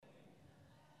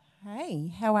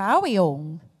Hey, how are we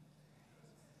all?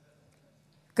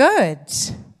 Good.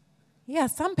 Yeah,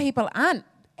 some people aren't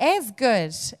as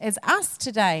good as us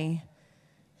today,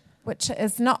 which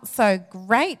is not so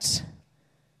great.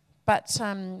 But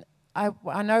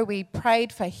I know we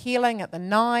prayed for healing at the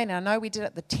 9. I know we did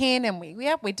at the 10, and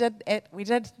we did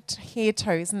here too.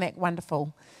 Isn't that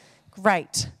wonderful?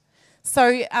 Great.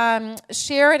 So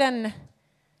Sheridan,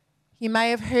 you may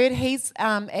have heard he's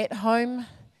at home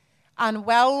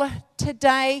unwell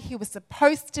today. He was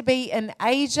supposed to be in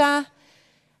Asia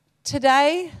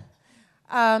today,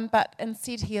 but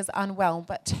instead he is unwell.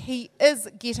 But he is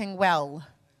getting well.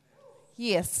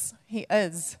 Yes, he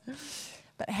is.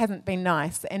 But it hasn't been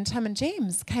nice. And Tim and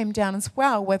James came down as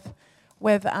well with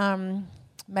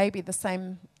maybe the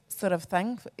same sort of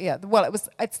thing. Yeah, well,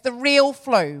 it's the real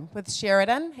flu with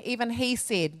Sheridan. Even he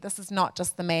said this is not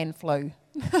just the man flu.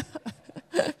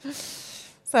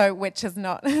 So, which is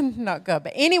not good.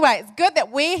 But anyway, it's good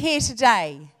that we're here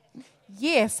today.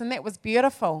 Yes, and that was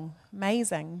beautiful.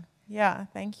 Amazing. Yeah,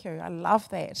 thank you. I love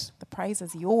that. The praise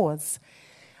is yours.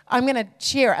 I'm going to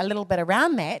share a little bit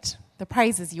around that. The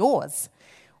praise is yours,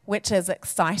 which is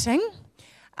exciting.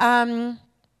 We're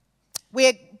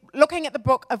looking at the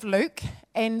book of Luke,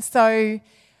 and so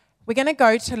we're going to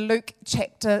go to Luke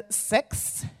chapter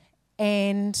 6.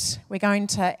 And we're going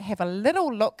to have a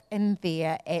little look in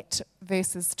there at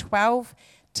verses 12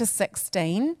 to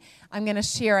 16. I'm going to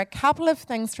share a couple of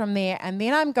things from there, and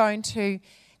then I'm going to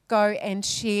go and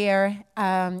share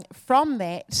from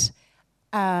that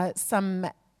some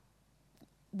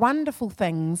wonderful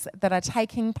things that are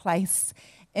taking place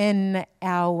in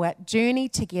our journey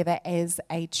together as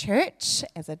a church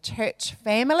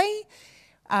family.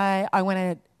 I want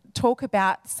to talk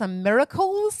about some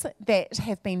miracles that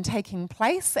have been taking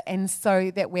place, and so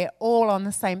that we're all on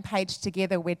the same page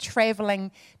together. We're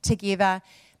traveling together.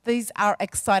 These are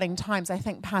exciting times. I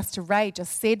think Pastor Ray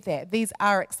just said that. These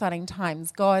are exciting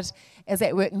times. God is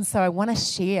at work, and so I want to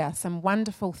share some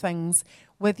wonderful things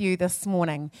with you this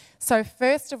morning. So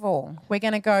first of all, we're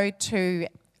going to go to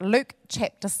Luke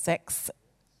chapter 6,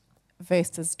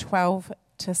 verses 12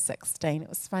 to 16. It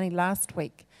was funny last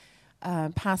week.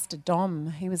 Pastor Dom,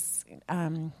 he was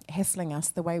hassling us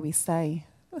the way we say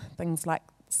things like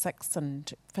 6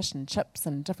 and fish and chips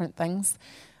and different things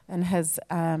in his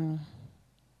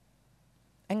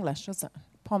English, is it?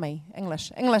 Pommy,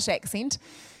 English accent.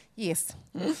 Yes.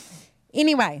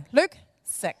 Anyway, Luke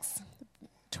 6,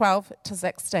 12 to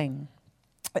 16.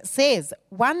 It says,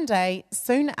 one day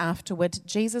soon afterward,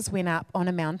 Jesus went up on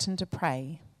a mountain to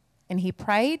pray, and he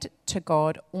prayed to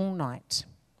God all night.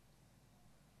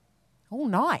 All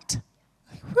night.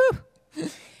 Whew.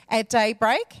 At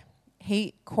daybreak,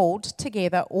 he called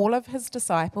together all of his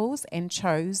disciples and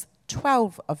chose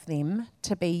 12 of them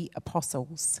to be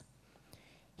apostles.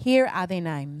 Here are their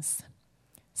names: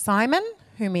 Simon,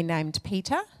 whom he named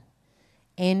Peter;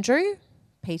 Andrew,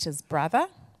 Peter's brother;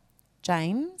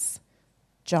 James;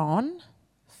 John;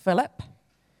 Philip;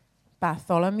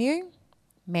 Bartholomew;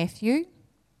 Matthew;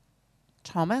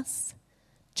 Thomas;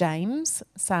 James,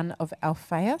 son of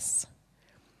Alphaeus;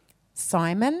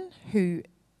 Simon, who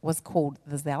was called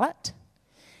the Zealot;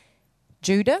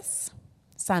 Judas,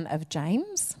 son of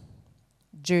James;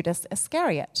 Judas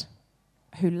Iscariot,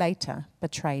 who later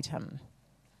betrayed him.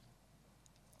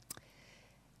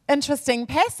 Interesting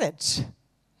passage.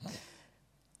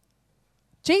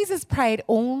 Jesus prayed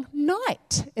all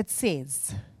night, it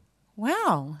says.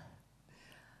 Wow.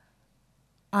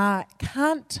 I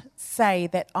can't say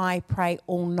that I pray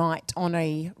all night on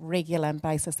a regular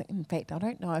basis. In fact, I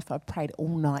don't know if I've prayed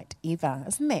all night ever.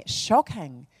 Isn't that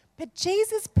shocking? But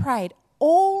Jesus prayed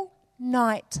all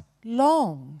night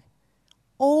long.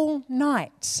 All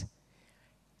night.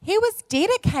 He was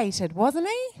dedicated, wasn't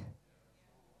he?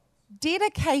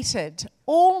 Dedicated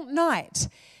all night.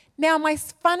 Now, my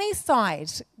funny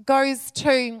side goes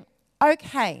to,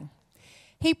 okay,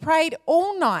 he prayed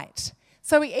all night.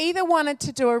 So he either wanted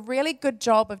to do a really good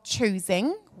job of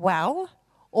choosing well,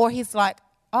 or he's like,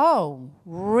 oh,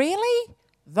 really?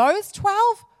 Those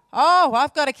 12? Oh,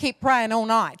 I've got to keep praying all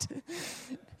night.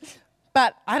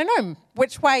 But I don't know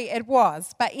which way it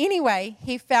was. But anyway,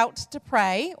 he felt to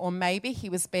pray, or maybe he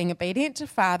was being obedient to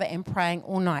Father and praying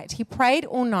all night. He prayed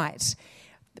all night.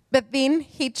 But then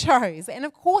he chose. And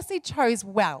of course he chose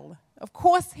well. Of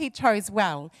course he chose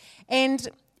well. And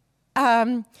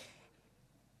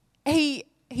he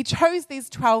chose these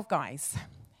 12 guys.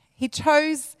 He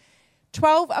chose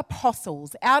 12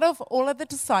 apostles. Out of all of the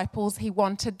disciples, he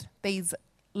wanted these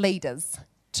leaders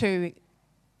to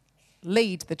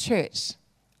lead the church.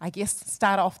 I guess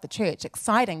start off the church.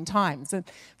 Exciting times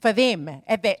for them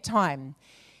at that time.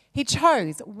 He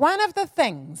chose. One of the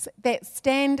things that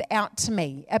stand out to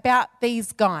me about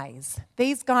these guys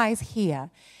here,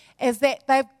 is that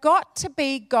they've got to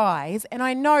be guys, and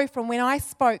I know from when I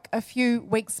spoke a few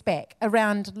weeks back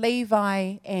around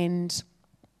Levi,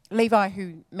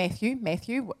 who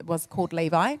Matthew was called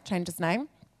Levi, changed his name.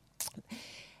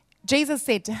 Jesus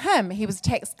said to him, he was a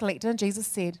tax collector, and Jesus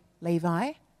said,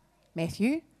 Levi,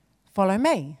 Matthew, follow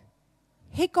me.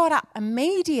 He got up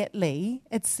immediately,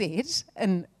 it said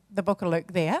in the book of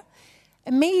Luke there.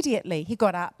 Immediately he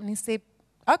got up and he said,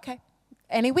 okay.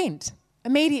 And he went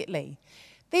immediately.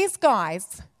 These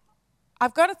guys,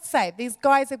 I've got to say, these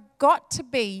guys have got to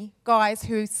be guys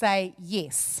who say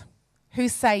yes.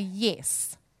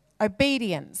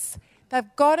 Obedience.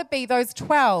 They've got to be, those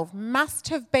 12 must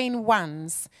have been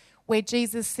ones where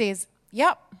Jesus says,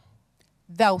 yep,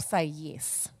 they'll say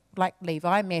yes. Like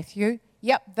Levi, Matthew,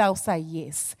 yep, they'll say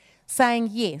yes. Saying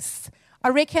yes. I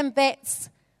reckon that's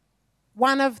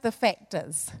one of the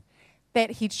factors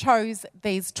that he chose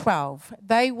these 12.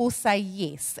 They will say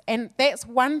yes. And that's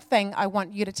one thing I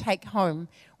want you to take home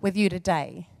with you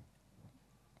today.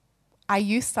 Are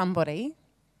you somebody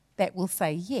that will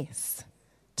say yes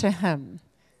to him?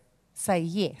 Say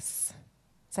yes.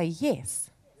 Say yes.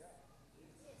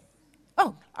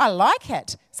 Oh, I like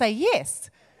it. Say yes.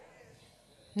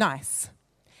 Nice.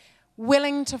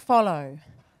 Willing to follow.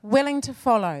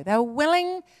 They're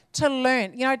willing to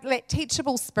learn. You know, that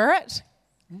teachable spirit.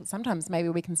 Sometimes maybe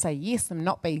we can say yes and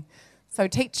not be so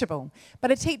teachable.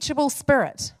 But a teachable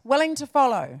spirit, willing to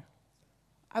follow.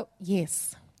 Oh,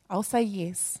 yes, I'll say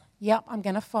yes. Yep, I'm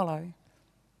going to follow.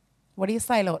 What do you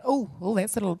say, Lord? Oh,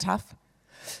 that's a little tough.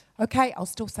 Okay, I'll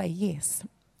still say yes.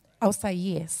 I'll say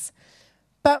yes.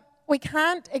 But we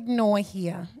can't ignore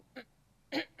here.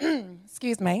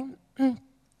 Excuse me.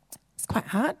 It's quite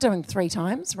hard doing 3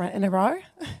 times right in a row.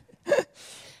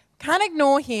 Can't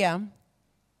ignore here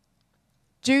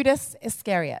Judas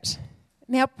Iscariot.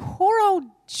 Now, poor old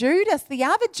Judas, the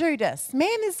other Judas. Man,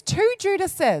 there's 2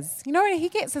 Judases. You know, he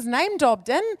gets his name dobbed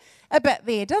in a bit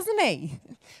there, doesn't he?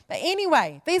 But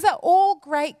anyway, these are all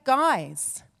great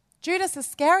guys. Judas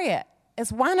Iscariot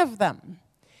is one of them.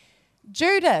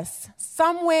 Judas,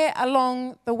 somewhere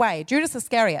along the way, Judas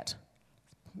Iscariot,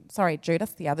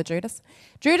 the other Judas.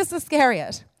 Judas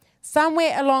Iscariot,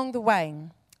 somewhere along the way,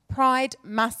 pride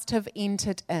must have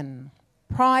entered in.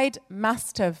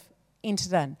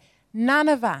 None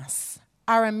of us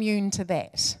are immune to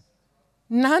that.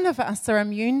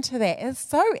 It's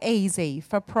so easy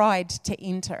for pride to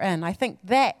enter in. I think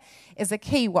that is a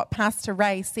key, what Pastor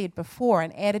Ray said before,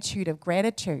 an attitude of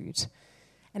gratitude.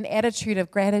 But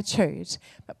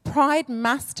pride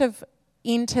must have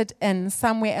entered in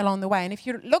somewhere along the way. And if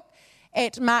you look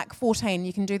at Mark 14,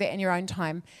 you can do that in your own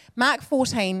time. Mark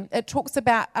 14, it talks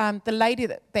about the lady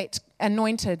that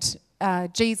anointed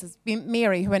Jesus,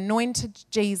 Mary, who anointed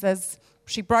Jesus.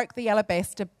 She broke the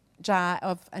alabaster jar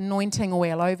of anointing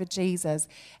oil over Jesus.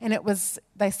 And it was,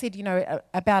 they said,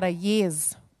 about a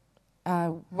year's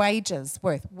wages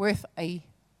worth a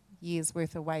year's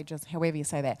worth of wages, however you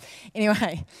say that.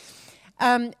 Anyway,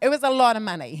 it was a lot of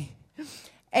money.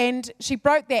 And she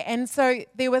broke that. And so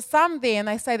there were some there, and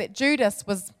they say that Judas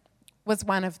was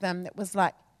one of them that was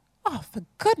like, oh, for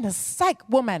goodness sake,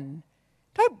 woman,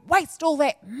 don't waste all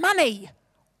that money,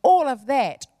 all of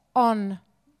that on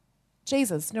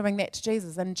Jesus, doing that to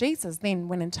Jesus. And Jesus then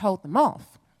went and told them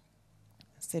off.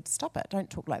 Said, stop it, don't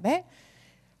talk like that.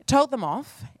 Told them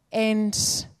off,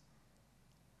 and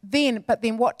then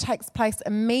what takes place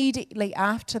immediately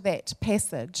after that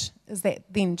passage is that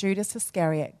then Judas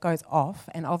Iscariot goes off,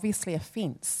 and obviously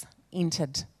offence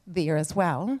entered there as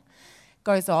well,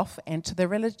 goes off and to the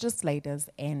religious leaders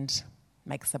and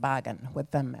makes a bargain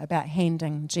with them about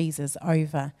handing Jesus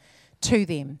over to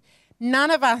them.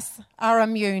 None of us are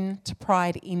immune to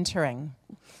pride entering.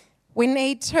 We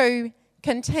need to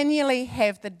continually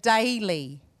have the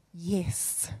daily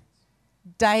yes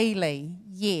to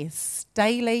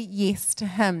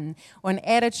him, or an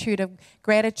attitude of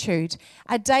gratitude,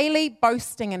 a daily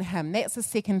boasting in him. That's the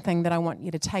second thing that I want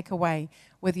you to take away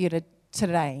with you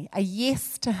today. A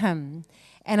yes to him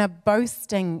and a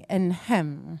boasting in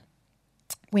him.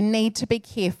 We need to be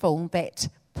careful that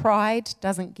pride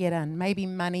doesn't get in. Maybe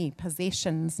money,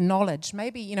 possessions, knowledge.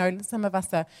 Maybe, some of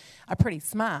us are pretty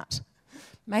smart.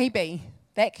 Maybe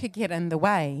that could get in the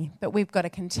way, but we've got to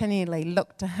continually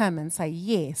look to him and say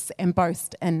yes and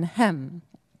boast in him.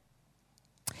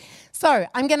 So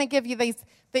I'm going to give you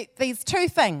these 2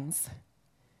 things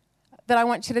that I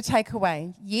want you to take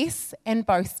away, yes and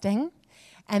boasting,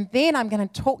 and then I'm going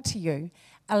to talk to you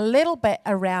a little bit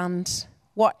around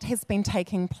what has been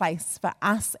taking place for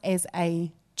us as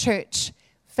a church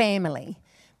family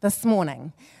this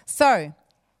morning. So,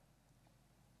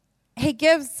 He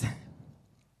gives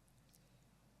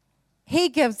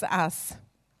us,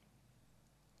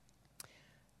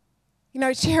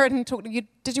 Sheridan talked,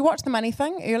 did you watch the money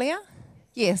thing earlier?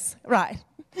 Yes, right.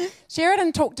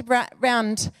 Sheridan talked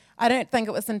around, I don't think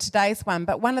it was in today's one,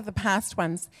 but one of the past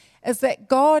ones, is that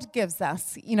God gives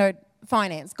us,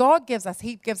 finance.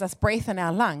 He gives us breath in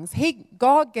our lungs.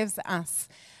 God gives us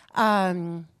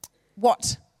all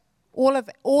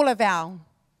of our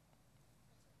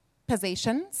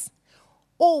possessions.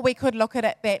 Or we could look at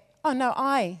it that, oh no,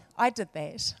 I did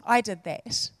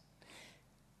that.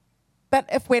 But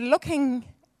if we're looking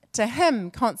to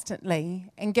Him constantly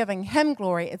and giving Him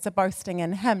glory, it's a boasting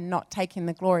in Him, not taking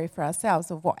the glory for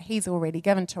ourselves of what He's already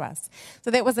given to us.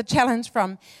 So that was a challenge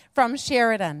from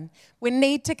Sheridan. We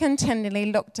need to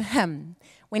continually look to Him.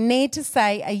 We need to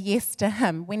say a yes to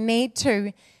Him.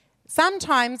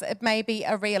 Sometimes it may be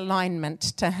a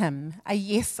realignment to Him, a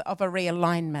yes of a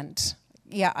realignment.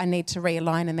 Yeah, I need to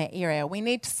realign in that area. We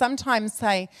need to sometimes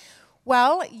say,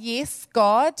 well, yes,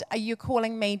 God, are you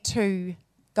calling me to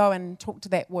go and talk to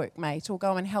that workmate or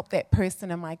go and help that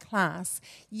person in my class?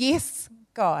 Yes,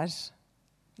 God.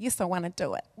 Yes, I want to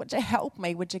do it. Would you help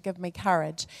me? Would you give me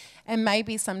courage? And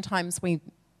maybe sometimes we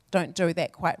don't do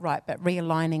that quite right, but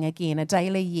realigning again, a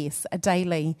daily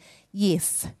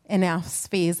yes in our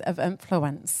spheres of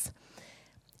influence.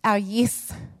 Our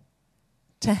yes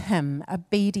to Him,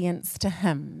 obedience to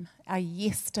Him, our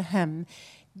yes to Him.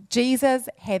 Jesus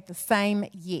had the same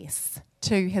yes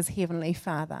to His Heavenly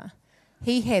Father.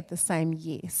 He had the same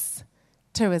yes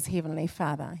to His Heavenly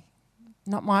Father.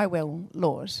 Not my will,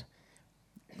 Lord,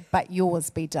 but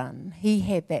yours be done. He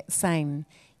had that same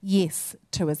yes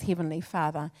to His Heavenly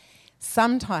Father.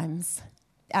 Sometimes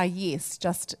our yes,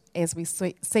 just as we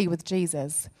see with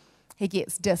Jesus, He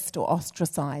gets dissed or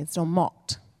ostracized or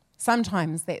mocked.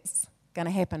 Sometimes that's going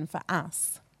to happen for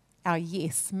us. Our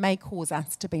yes may cause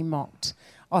us to be mocked,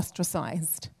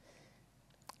 ostracized,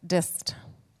 dissed.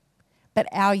 But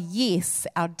our yes,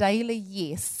 our daily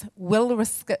yes, will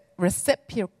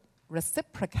reciprocate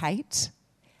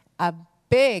a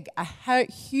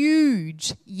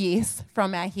huge yes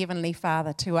from our Heavenly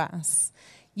Father to us.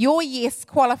 Your yes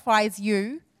qualifies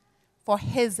you for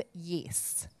His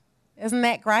yes. Isn't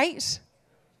that great?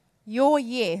 Your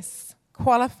yes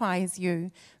qualifies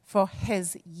you for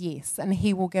His yes, and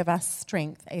He will give us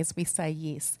strength as we say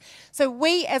yes. So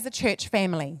we as a church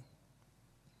family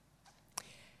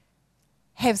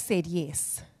have said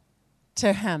yes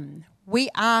to Him. We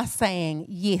are saying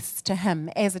yes to Him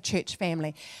as a church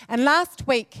family. And last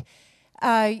week,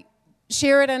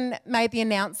 Sheridan made the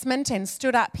announcement and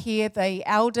stood up here, the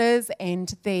elders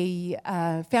and the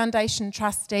foundation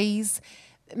trustees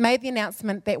made the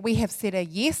announcement that we have said a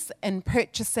yes in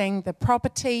purchasing the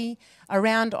property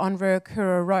around on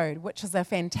Ruakura Road, which is a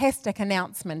fantastic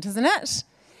announcement, isn't it?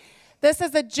 This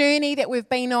is a journey that we've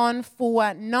been on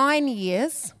for 9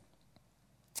 years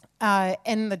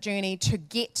in the journey to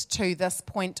get to this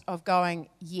point of going,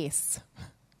 yes,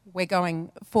 we're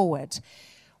going forward.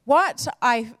 What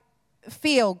I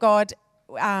feel God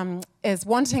is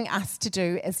wanting us to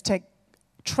do is to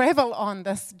travel on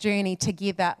this journey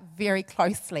together very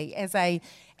closely as a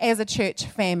church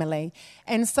family.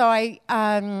 And so I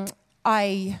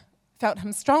felt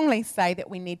Him strongly say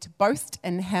that we need to boast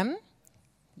in Him,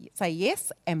 say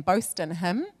yes, and boast in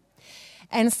Him.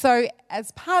 And so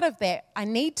as part of that, we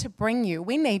need to bring you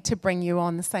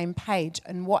on the same page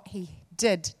in what He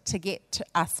did to get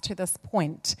us to this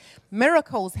point.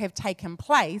 Miracles have taken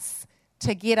place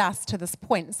to get us to this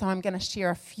point. So I'm going to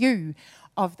share a few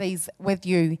of these with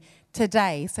you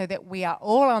today so that we are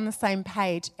all on the same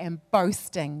page and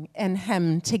boasting in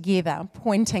Him together,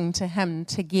 pointing to Him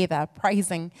together,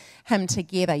 praising Him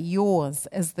together. Yours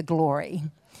is the glory.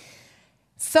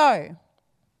 So,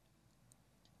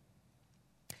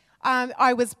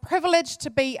 I was privileged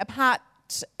to be a part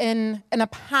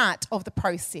of the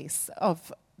process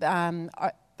of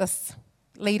this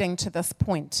leading to this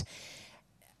point.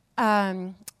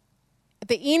 At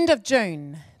the end of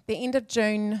June,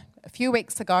 a few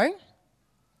weeks ago,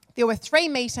 there were 3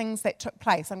 meetings that took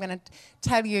place. I'm going to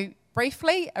tell you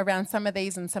briefly around some of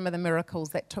these and some of the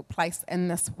miracles that took place in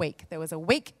this week. There was a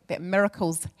week that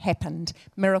miracles happened.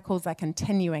 Miracles are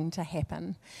continuing to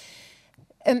happen.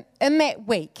 In that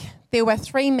week, there were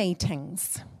 3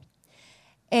 meetings.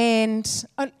 And,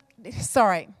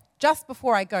 just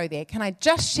before I go there, can I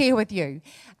just share with you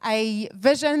a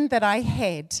vision that I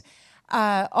had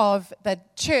of the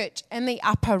church in the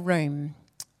upper room.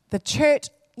 The church,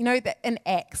 that in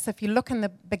Acts, if you look in the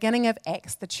beginning of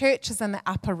Acts, the church is in the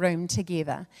upper room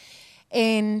together.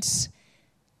 And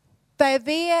they're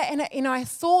there, and I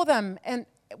saw them, and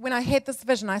when I had this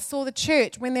vision, I saw the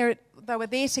church when they were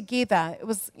there together. It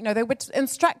was, they were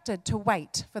instructed to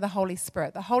wait for the Holy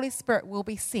Spirit. The Holy Spirit will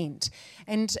be sent,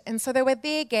 and so they were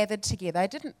there gathered together.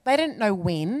 They didn't know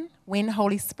when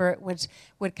Holy Spirit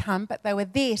would come, but they were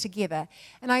there together.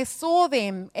 And I saw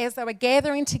them as they were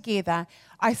gathering together.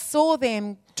 I saw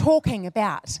them talking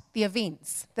about the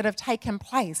events that have taken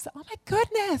place. Oh my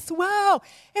goodness, wow,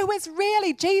 it was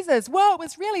really Jesus. Wow, it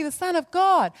was really the Son of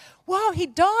God. Wow, he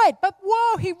died, but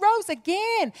wow, he rose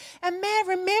again. And man,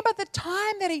 remember the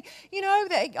time that he,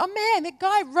 the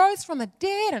guy rose from the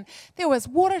dead and there was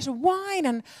water to wine,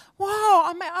 and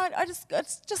wow,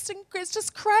 it's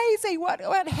just crazy what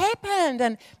happened.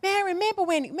 And man, remember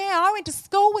when, I went to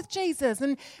school with Jesus,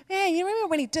 and man, you remember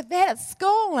when he did that at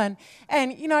school, and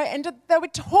they were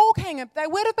talking, they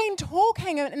would have been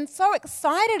talking and so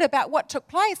excited about what took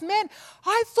place. Man,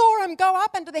 I saw him go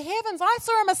up into the heavens. I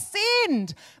saw him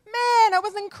ascend. Man, it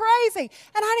was crazy.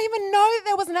 And I didn't even know that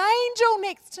there was an angel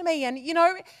next to me. And,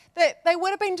 that they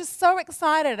would have been just so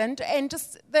excited, and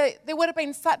just there would have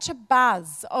been such a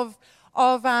buzz of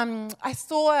I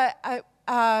saw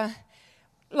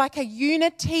like a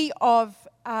unity of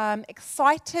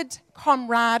excited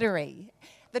camaraderie.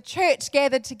 The church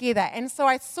gathered together. And so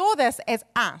I saw this as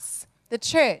us, the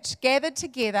church gathered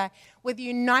together with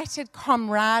united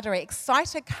camaraderie,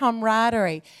 excited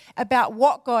camaraderie about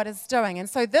what God is doing. And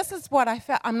so this is what I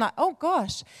felt. I'm like, oh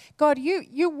gosh, God,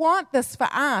 you want this for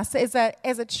us as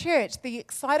a church, the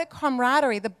excited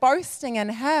camaraderie, the boasting in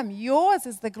Him. Yours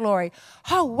is the glory.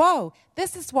 Oh, whoa,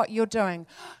 this is what you're doing.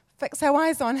 Fix our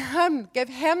eyes on Him, give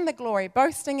Him the glory,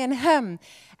 boasting in Him.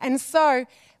 And so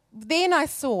then I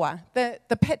saw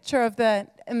the picture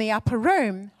in the upper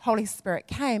room. Holy Spirit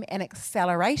came and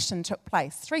acceleration took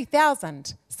place.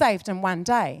 3,000 saved in one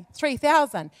day.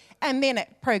 3,000. And then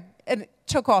it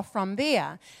took off from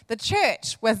there. The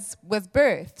church was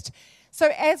birthed. So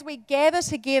as we gather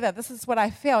together, this is what I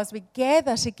feel, as we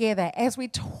gather together, as we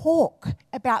talk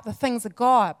about the things of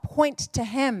God, point to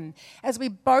Him, as we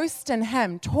boast in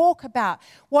Him, talk about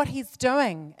what He's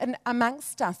doing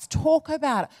amongst us, talk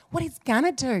about what He's going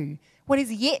to do, what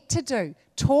He's yet to do,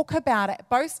 talk about it,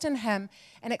 boast in Him,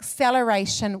 and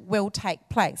acceleration will take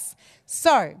place.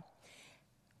 So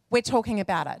we're talking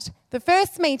about it. The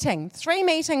first meeting, 3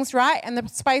 meetings, right, in the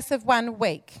space of 1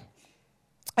 week.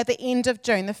 At the end of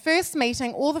June. The first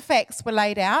meeting, all the facts were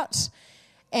laid out,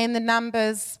 and the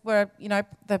numbers were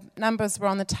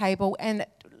on the table, and it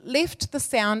left the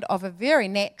sound of a very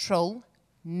natural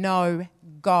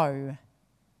no-go.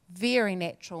 Very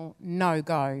natural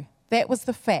no-go. That was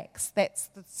the facts. That's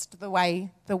the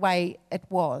way it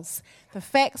was. The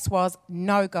facts was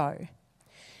no-go.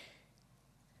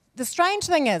 The strange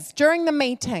thing is, during the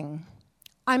meeting,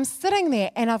 I'm sitting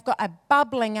there and I've got a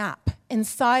bubbling up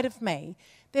inside of me.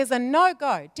 There's a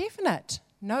no-go, definite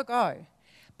no-go.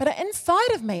 But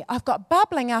inside of me, I've got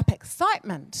bubbling up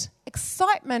excitement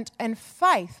and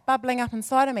faith bubbling up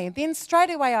inside of me. And then straight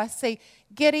away I see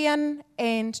Gideon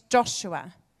and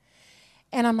Joshua.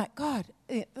 And I'm like, God,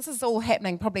 this is all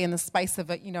happening probably in the space of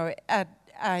 1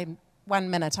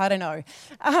 minute, I don't know.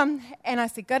 And I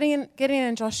see Gideon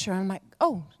and Joshua, and I'm like,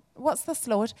 oh, what's this,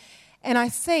 Lord? And I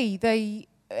see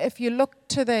if you look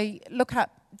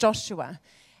up Joshua,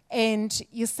 and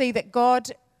you see that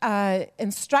God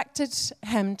instructed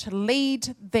him to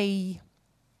lead the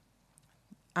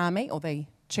army or the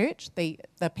church, the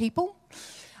people,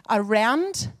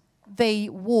 around the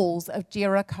walls of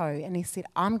Jericho. And he said,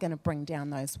 I'm going to bring down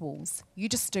those walls. You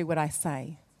just do what I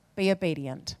say. Be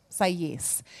obedient. Say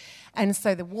yes. And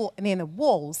so the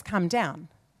walls come down.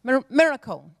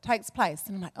 Miracle takes place.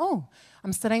 And I'm like, oh,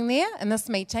 I'm sitting there in this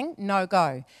meeting, no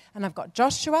go. And I've got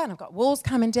Joshua and I've got walls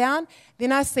coming down.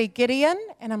 Then I see Gideon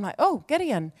and I'm like, oh,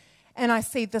 Gideon. And I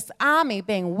see this army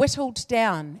being whittled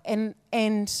down. And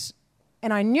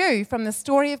I knew from the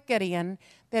story of Gideon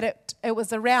that it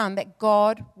was around that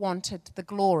God wanted the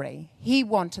glory. He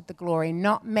wanted the glory,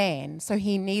 not man. So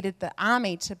he needed the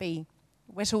army to be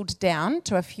whittled down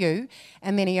to a few.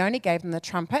 And then he only gave them the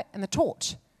trumpet and the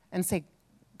torch and said,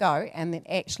 go. And then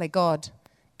actually God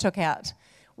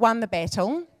won the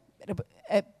battle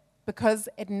because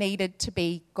it needed to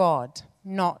be God,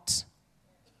 not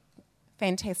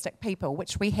fantastic people,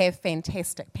 which we have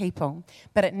fantastic people,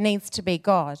 but it needs to be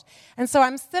God. And so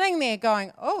I'm sitting there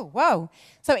going, oh, whoa.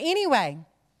 So anyway,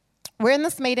 we're in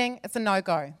this meeting, it's a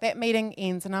no-go. That meeting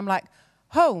ends and I'm like,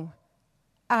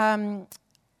 I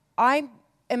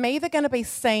am either going to be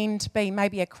seen to be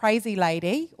maybe a crazy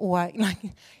lady or,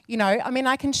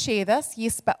 I can share this,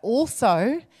 yes, but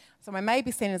also, so I may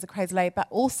be seen as a crazy lady, but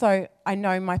also I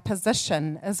know my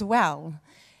position as well.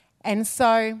 And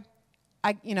so,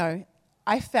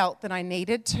 I felt that I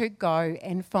needed to go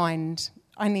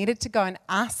and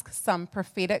ask some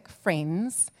prophetic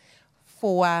friends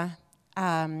for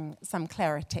some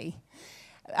clarity.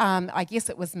 I guess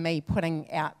it was me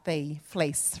putting out the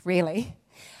fleece, really.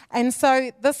 And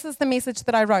so this is the message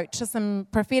that I wrote to some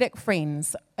prophetic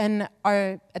friends in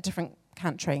a different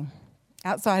country,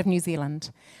 outside of New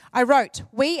Zealand. I wrote,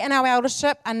 "We in our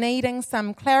eldership are needing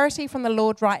some clarity from the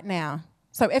Lord right now.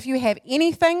 So if you have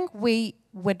anything, we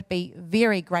would be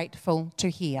very grateful to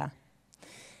hear."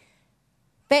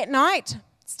 That night,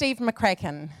 Steve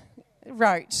McCracken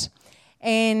wrote,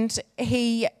 and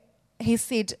he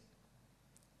said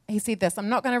this. I'm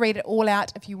not going to read it all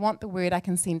out. If you want the word, I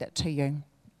can send it to you.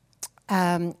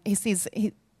 He says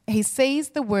he sees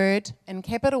the word in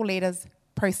capital letters,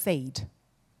 proceed.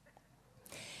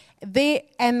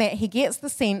 And that he gets the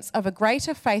sense of a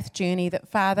greater faith journey that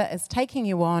Father is taking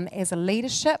you on as a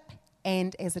leadership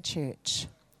and as a church.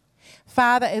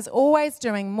 Father is always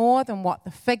doing more than what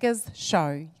the figures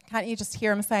show. Can't you just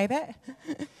hear him say that?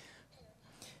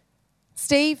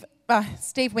 Steve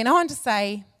went on to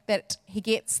say that he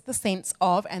gets the sense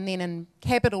of, and then in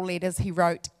capital letters he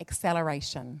wrote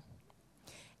acceleration,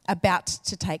 about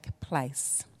to take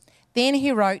place. Then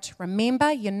he wrote,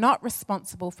 "Remember, you're not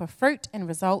responsible for fruit and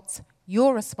results.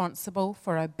 You're responsible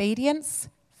for obedience,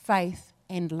 faith,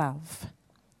 and love."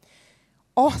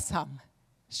 Awesome.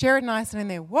 Sharon and I sitting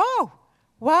there, whoa,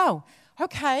 wow,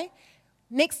 okay.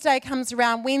 Next day comes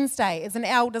around, Wednesday is an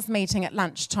elders meeting at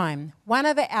lunchtime. One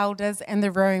of the elders in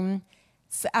the room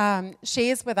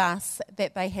shares with us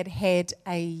that they had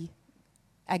a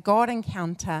God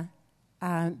encounter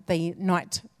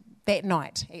that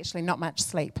night, actually not much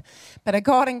sleep, but a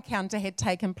God encounter had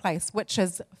taken place, which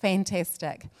is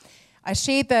fantastic. I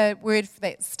shared the word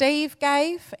that Steve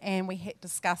gave, and we had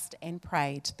discussed and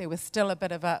prayed. There was still a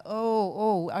bit of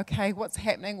okay, what's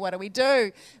happening? What do we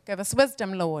do? Give us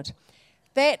wisdom, Lord.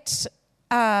 That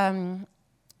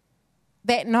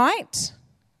night,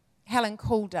 Helen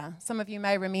Calder, some of you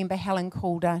may remember Helen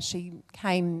Calder, she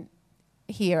came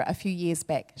here a few years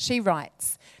back. She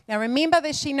writes, now remember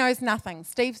that she knows nothing.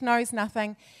 Steve knows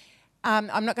nothing.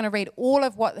 I'm not going to read all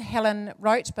of what Helen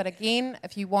wrote, but again,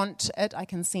 if you want it, I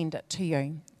can send it to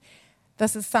you.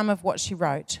 This is some of what she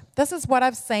wrote. "This is what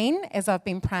I've seen as I've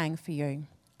been praying for you.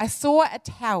 I saw a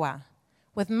tower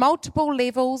with multiple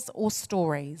levels or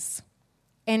stories,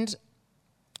 and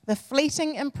the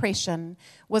fleeting impression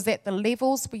was that the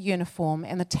levels were uniform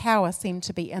and the tower seemed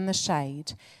to be in the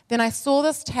shade. Then I saw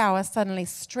this tower suddenly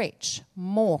stretch,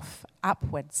 morph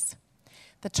upwards.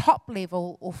 The top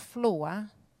level or floor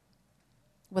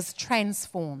was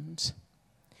transformed.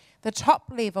 The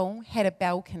top level had a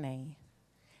balcony.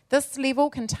 This level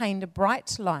contained a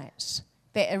bright light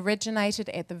that originated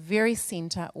at the very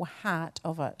centre or heart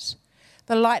of it.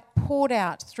 The light poured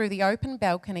out through the open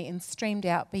balcony and streamed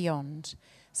out beyond.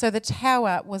 So the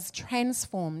tower was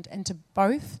transformed into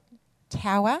both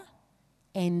tower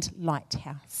and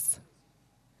lighthouse."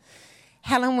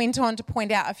 Helen went on to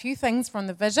point out a few things from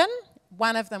the vision.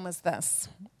 One of them was this: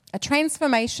 a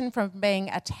transformation from being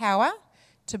a tower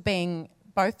to being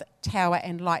both tower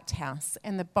and lighthouse.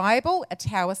 In the Bible, a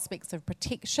tower speaks of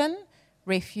protection,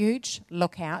 refuge,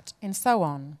 lookout, and so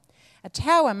on. A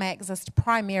tower may exist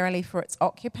primarily for its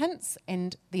occupants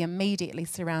and the immediately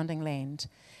surrounding land.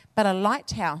 But a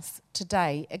lighthouse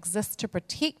today exists to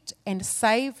protect and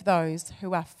save those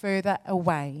who are further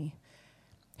away,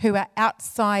 who are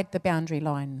outside the boundary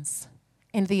lines.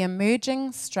 And the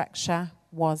emerging structure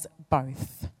was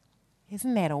both.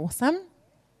 Isn't that awesome?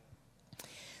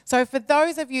 So for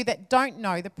those of you that don't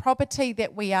know, the property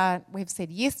that we've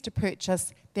said yes to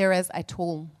purchase, there is a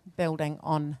tall building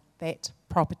on that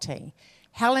property.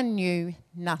 Helen knew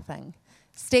nothing.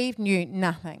 Steve knew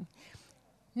nothing.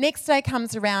 Next day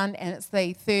comes around and it's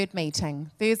the third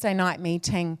meeting, Thursday night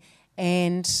meeting,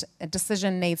 and a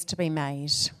decision needs to be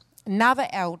made. Another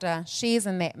elder shares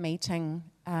in that meeting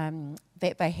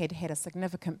that they had a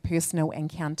significant personal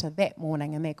encounter that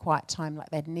morning in their quiet time like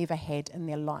they'd never had in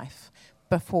their life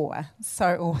before.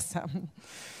 So awesome.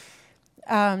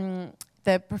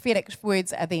 The prophetic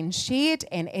words are then shared,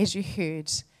 and as you heard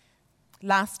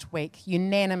last week,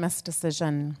 unanimous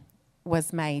decision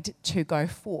was made to go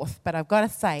forth. But I've got to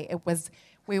say,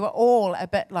 we were all a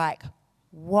bit like,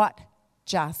 what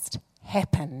just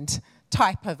happened?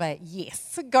 Type of a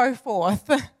yes, go forth.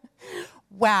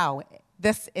 Wow,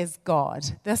 this is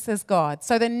God. This is God.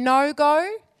 So the no-go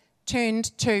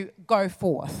turned to go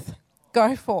forth.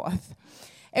 Go forth.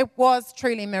 It was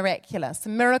truly miraculous.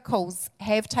 Miracles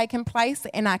have taken place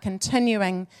and are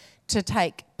continuing to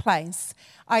take place.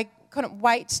 I couldn't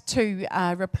wait to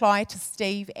reply to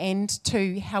Steve and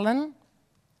to Helen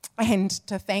and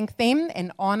to thank them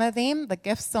and honour them, the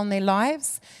gifts on their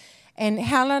lives. And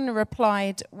Helen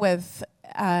replied with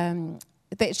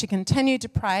that she continued to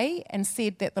pray and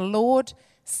said that the Lord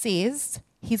says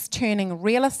He's turning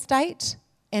real estate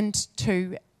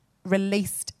into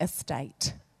released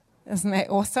estate. Isn't that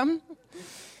awesome?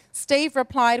 Steve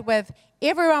replied with,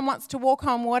 everyone wants to walk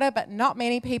on water, but not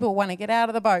many people want to get out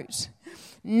of the boat.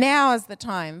 Now is the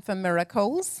time for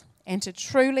miracles and to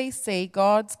truly see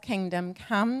God's kingdom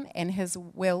come and His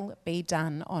will be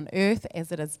done on earth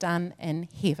as it is done in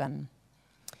heaven.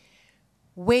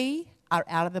 We are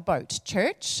out of the boat,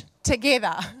 church,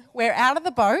 together. We're out of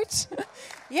the boat.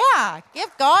 Yeah, give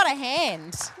God a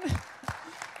hand.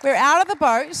 We're out of the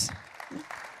boat.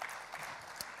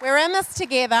 We're in this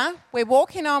together. We're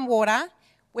walking on water.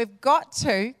 We've got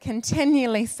to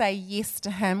continually say yes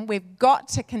to Him. We've got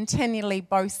to continually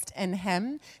boast in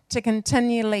Him, to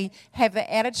continually have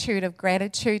the attitude of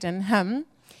gratitude in Him.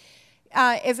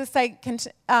 As I say,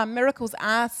 miracles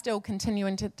are still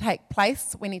continuing to take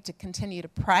place. We need to continue to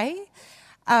pray.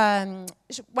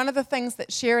 One of the things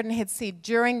that Sheridan had said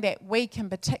during that week in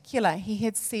particular, he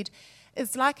had said,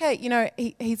 it's like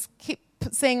he's kept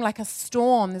seeing like a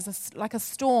storm. There's like a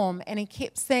storm, and he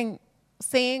kept seeing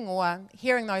or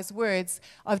hearing those words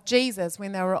of Jesus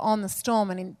when they were on the storm,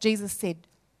 and Jesus said,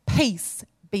 "Peace,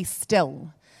 be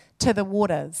still," to the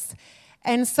waters.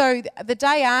 And so the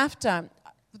day after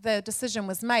the decision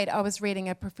was made, I was reading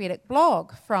a prophetic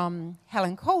blog from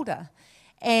Helen Calder,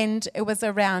 and it was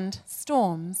around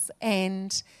storms,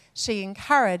 and she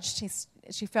encouraged,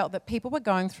 she felt that people were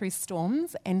going through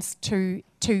storms, and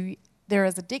there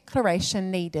is a declaration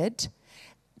needed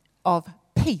of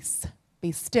peace,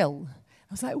 be still.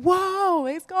 I was like, wow,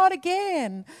 he's God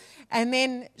again. And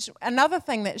then another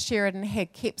thing that Sheridan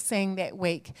had kept saying that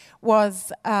week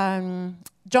was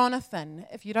Jonathan.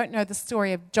 If you don't know the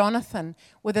story of Jonathan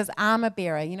with his armor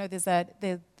bearer, there's a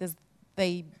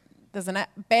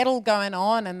battle going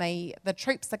on, and the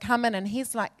troops are coming, and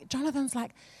Jonathan's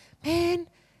like, man,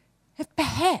 if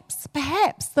perhaps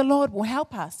the Lord will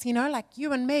help us, like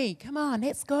you and me, come on,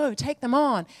 let's go, take them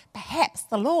on. Perhaps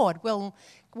the Lord will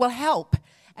help.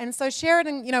 And so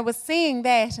Sheridan, was seeing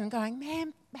that and going,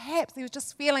 man, perhaps. He was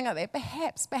just feeling like that,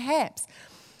 perhaps.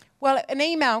 Well, an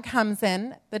email comes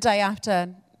in the day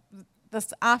after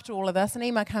all of this, an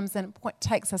email comes in and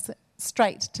takes us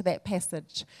straight to that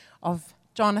passage of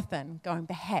Jonathan going,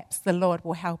 perhaps the Lord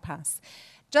will help us.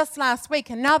 Just last week,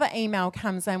 another email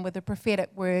comes in with a prophetic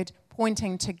word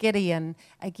pointing to Gideon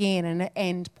again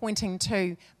and pointing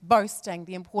to boasting,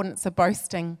 the importance of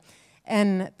boasting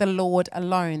in the Lord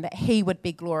alone, that He would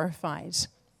be glorified.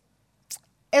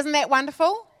 Isn't that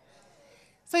wonderful?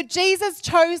 So Jesus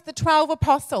chose the 12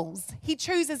 apostles. He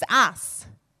chooses us.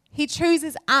 He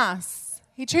chooses us.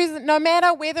 He chooses, no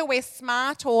matter whether we're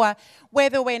smart or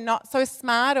whether we're not so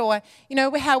smart or,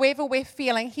 however we're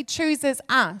feeling, He chooses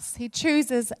us. He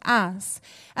chooses us.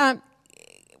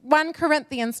 1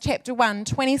 Corinthians chapter 1,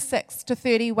 26 to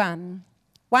 31.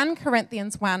 1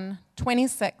 Corinthians 1,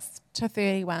 26 to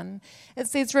 31. It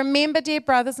says, remember, dear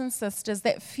brothers and sisters,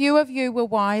 that few of you were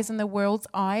wise in the world's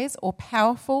eyes or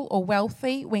powerful or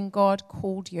wealthy when God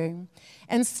called you.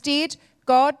 Instead,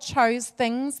 God chose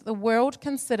things the world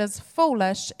considers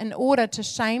foolish in order to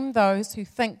shame those who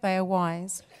think they are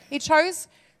wise. He chose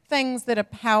things that are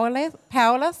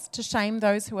powerless to shame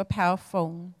those who are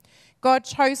powerful. God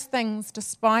chose things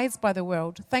despised by the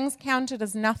world, things counted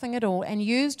as nothing at all, and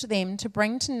used them to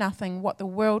bring to nothing what the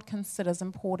world considers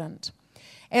important.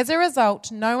 As a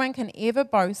result, no one can ever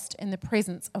boast in the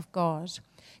presence of God.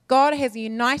 God has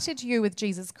united you with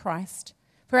Jesus Christ.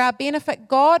 For our benefit,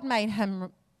 God made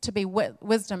Him to be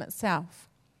wisdom itself.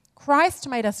 Christ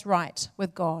made us right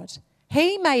with God.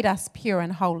 He made us pure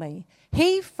and holy.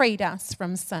 He freed us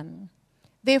from sin.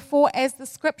 Therefore, as the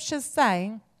scriptures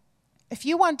say, if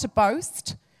you want to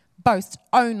boast, boast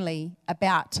only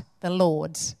about the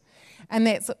Lord. And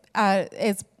that's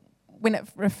as when it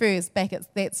refers back,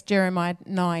 that's Jeremiah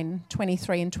 9,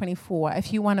 23 and 24.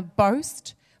 If you want to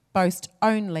boast, boast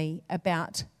only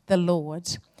about the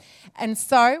Lord. And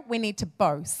so we need to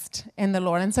boast in the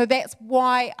Lord. And so that's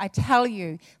why I tell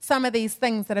you some of these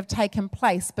things that have taken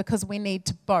place, because we need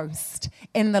to boast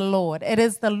in the Lord. It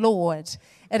is the Lord.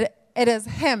 It is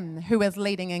Him who is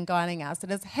leading and guiding us.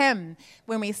 It is Him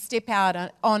when we step out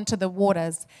onto the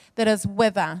waters that is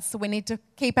with us. So we need to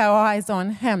keep our eyes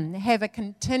on Him, have a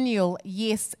continual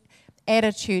yes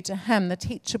attitude to Him, the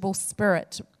teachable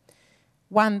spirit,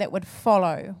 one that would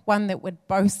follow, one that would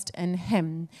boast in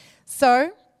Him.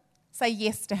 So say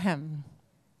yes to Him.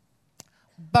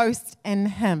 boast in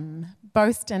him.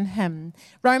 Boast in him.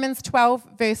 Romans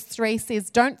 12 verse 3 says,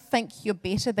 don't think you're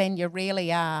better than you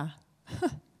really are.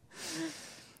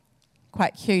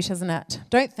 Quite cute, isn't it?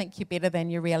 Don't think you're better than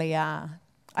you really are.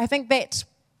 I think that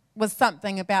was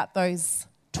something about those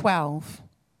 12.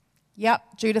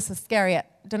 Yep, Judas Iscariot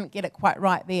didn't get it quite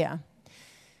right there.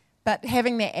 But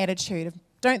having that attitude of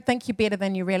don't think you're better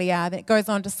than you really are, that goes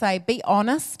on to say, be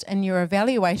honest in your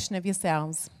evaluation of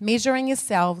yourselves, measuring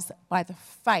yourselves by the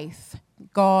faith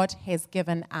God has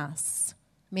given us.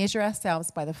 Measure ourselves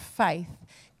by the faith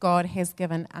God has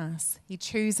given us. He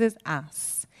chooses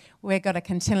us. We're got to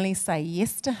continually say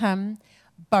yes to him,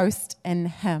 boast in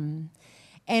him.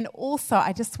 And also,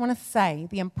 I just want to say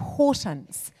the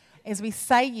importance, as we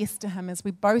say yes to him, as we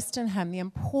boast in him, the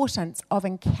importance of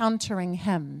encountering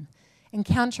him.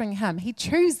 Encountering him. He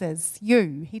chooses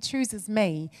you. He chooses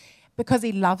me because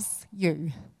he loves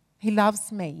you. He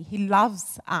loves me. He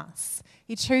loves us.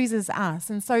 He chooses us.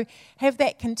 And so have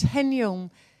that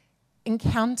continual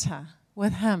encounter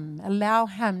with him. Allow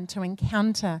him to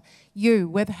encounter you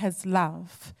with his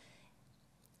love.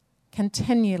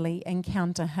 Continually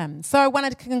encounter him. So I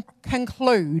want to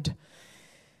conclude.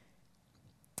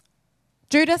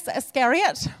 Judas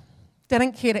Iscariot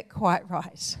didn't get it quite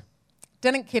right.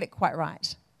 Didn't get it quite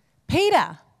right.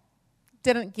 Peter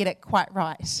didn't get it quite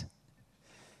right.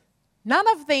 None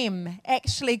of them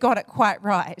actually got it quite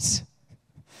right.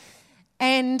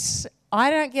 And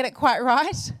I don't get it quite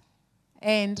right.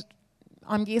 And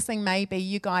I'm guessing maybe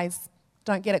you guys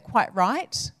don't get it quite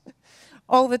right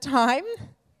all the time.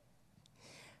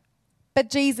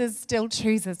 But Jesus still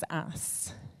chooses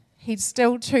us. He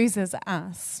still chooses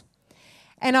us.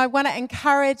 And I want to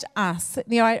encourage us.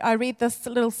 I read this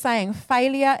little saying,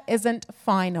 failure isn't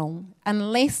final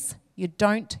unless you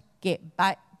don't get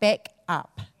back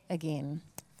up again.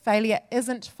 Failure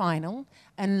isn't final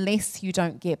unless you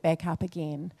don't get back up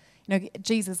again.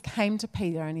 Jesus came to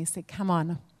Peter and he said, come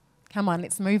on,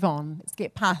 let's move on. Let's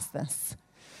get past this.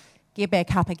 Get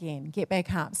back up again. Get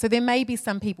back up. So there may be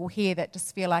some people here that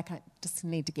just feel like I just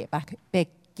need to get back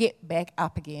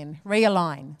up again.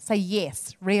 Realign. Say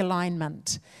yes.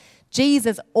 Realignment.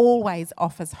 Jesus always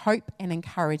offers hope and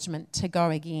encouragement to go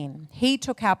again. He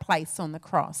took our place on the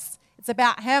cross. It's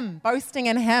about him, boasting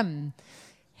in him.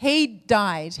 He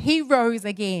died. He rose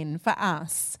again for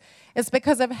us. It's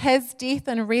because of his death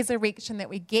and resurrection that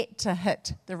we get to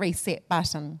hit the reset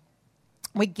button.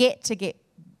 We get to get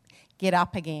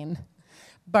up again,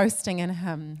 boasting in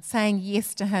him, saying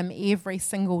yes to him every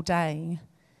single day,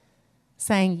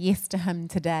 saying yes to him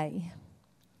today.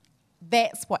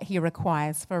 That's what he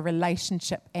requires for a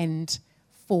relationship and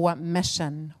for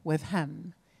mission with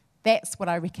him. That's what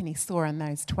I reckon he saw in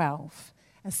those 12,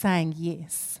 is saying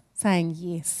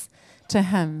yes to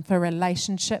him for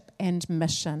relationship and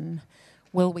mission.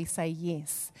 Will we say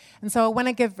yes? And so I want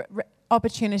to give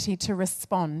opportunity to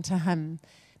respond to him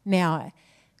now.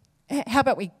 How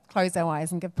about we close our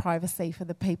eyes and give privacy for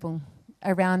the people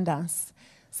around us?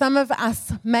 Some of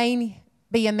us may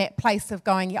be in that place of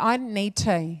going, I need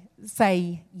to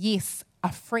say yes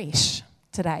afresh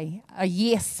today, a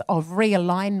yes of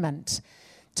realignment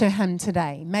to him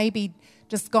today. Maybe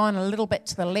just gone a little bit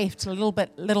to the left, a little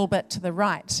bit to the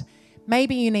right.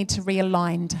 Maybe you need to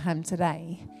realign to him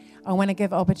today. I want to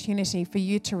give opportunity for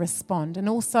you to respond. And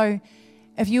also,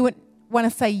 if you want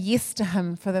to say yes to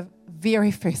him for the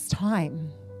very first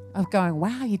time, of going,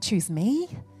 wow, you choose me?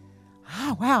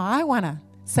 Oh, wow, I want to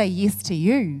say yes to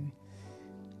you.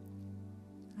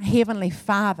 A Heavenly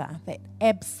Father that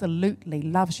absolutely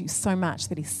loves you so much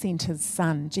that he sent his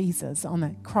son, Jesus, on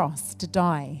the cross to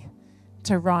die,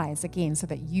 to rise again so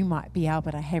that you might be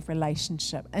able to have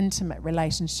intimate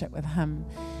relationship with him.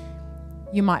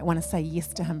 You might want to say yes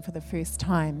to him for the first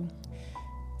time.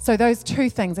 So those two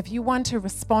things, if you want to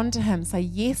respond to him, say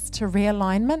yes to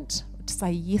realignment, to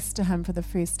say yes to him for the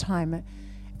first time.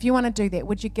 If you want to do that,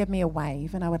 would you give me a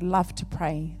wave? And I would love to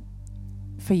pray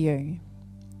for you.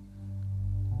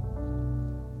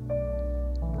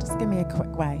 Just give me a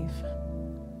quick wave.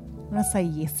 I want to say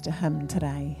yes to him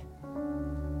today.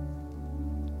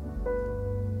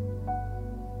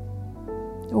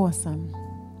 Awesome.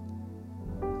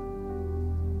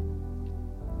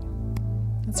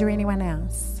 Is there anyone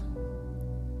else?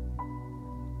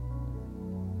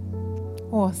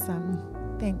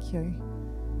 Awesome. Thank you.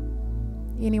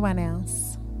 Anyone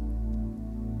else?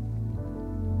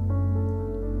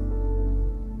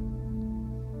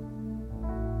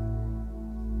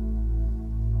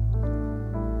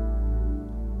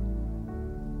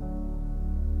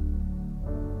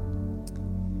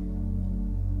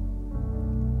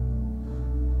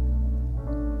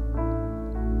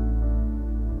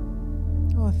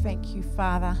 thank you,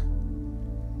 Father,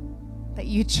 that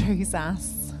you choose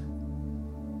us.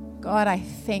 God, I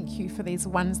thank you for these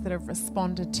ones that have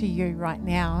responded to you right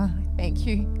now. Thank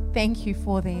you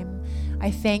for them.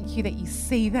 I thank you that you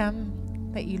see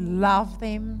them, that you love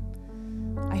them.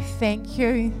 I thank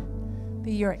you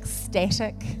that you're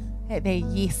ecstatic at their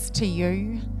yes to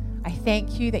you. I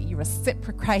thank you that you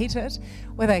reciprocated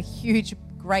with a huge,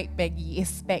 great big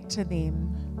yes back to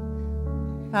them.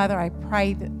 Father, I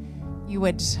pray that you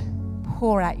would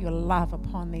pour out your love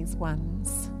upon these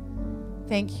ones.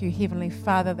 Thank you, Heavenly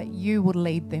Father, that you will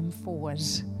lead them forward.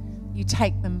 You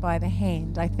take them by the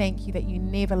hand. I thank you that you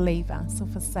never leave us or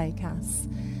forsake us.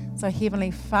 So,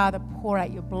 Heavenly Father, pour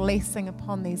out your blessing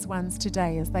upon these ones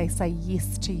today as they say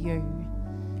yes to you.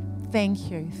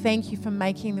 Thank you. Thank you for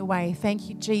making the way. Thank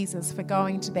you, Jesus, for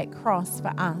going to that cross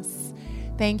for us.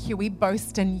 Thank you. We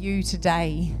boast in you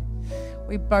today.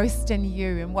 We boast in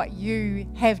you and what you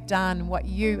have done, what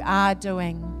you are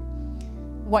doing,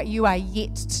 what you are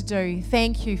yet to do.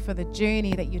 Thank you for the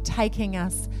journey that you're taking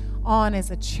us on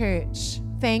as a church.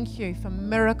 Thank you for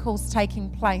miracles taking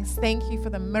place. Thank you for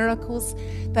the miracles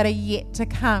that are yet to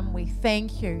come. We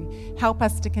thank you. Help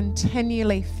us to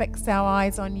continually fix our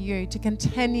eyes on you, to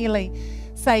continually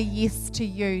say yes to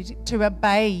you, to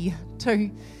obey, to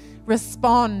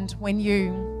respond when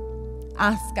you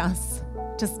ask us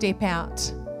to step out,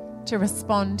 to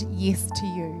respond yes to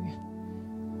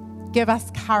you. Give us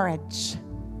courage,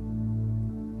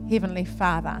 Heavenly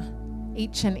Father,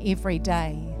 each and every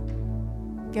day.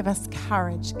 Give us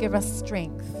courage. Give us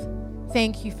strength.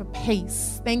 Thank you for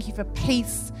peace. Thank you for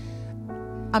peace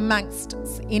amongst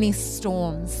any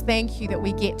storms. Thank you that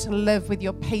we get to live with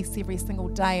your peace every single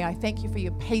day. I thank you for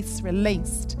your peace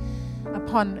released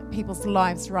upon people's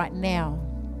lives right now.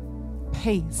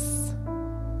 Peace.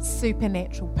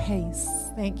 Supernatural peace.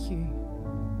 Thank you.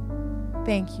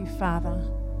 Thank you, Father.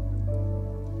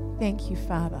 Thank you,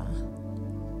 Father.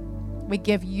 We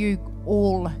give you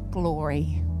all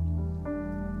glory.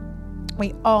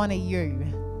 We honour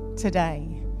you today,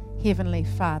 Heavenly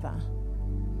Father.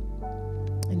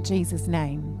 In Jesus'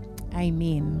 name,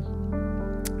 amen.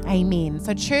 Amen.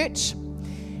 So church,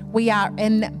 we are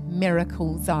in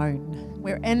Miracle Zone.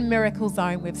 We're in Miracle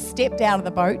Zone. We've stepped out of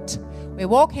the boat. We're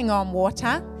walking on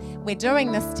water. We're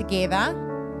doing this together.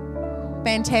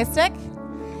 Fantastic.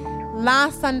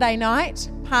 Last Sunday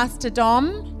night, Pastor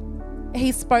Dom,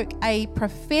 he spoke a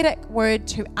prophetic word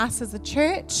to us as a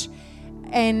church.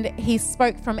 And he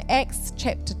spoke from Acts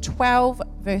chapter 12,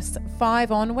 verse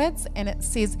 5 onwards. And it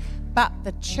says, but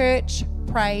the church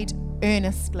prayed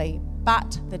earnestly.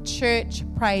 But the church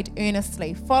prayed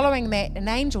earnestly. Following that, an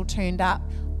angel turned up.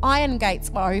 Iron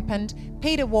gates were opened.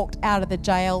 Peter walked out of the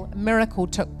jail. A miracle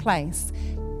took place.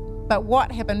 But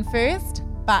what happened first?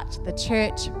 But the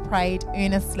church prayed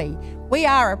earnestly. We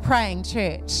are a praying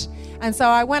church. And so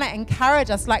I want to encourage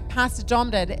us, like Pastor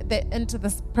Dom did, that into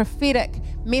this prophetic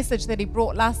message that he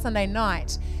brought last Sunday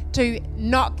night, to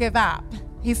not give up.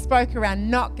 He spoke around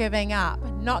not giving up,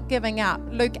 not giving up.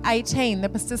 Luke 18, the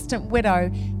persistent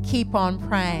widow, keep on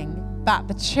praying. But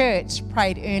the church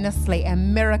prayed earnestly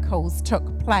and miracles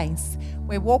took place.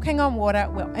 We're walking on water.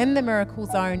 We're in the miracle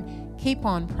zone. Keep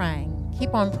on praying.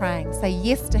 Keep on praying. Say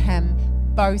yes to him.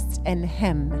 Boast in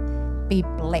him. Be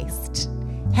blessed.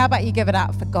 How about you give it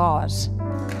up for God?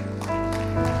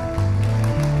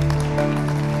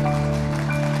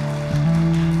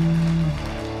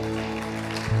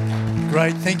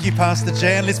 Great. Thank you, Pastor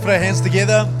Jan. Let's put our hands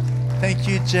together. Thank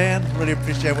you, Jan. Really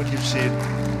appreciate what you've shared.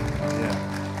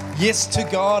 Yeah. Yes to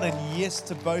God and yes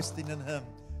to boasting in him.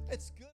 It's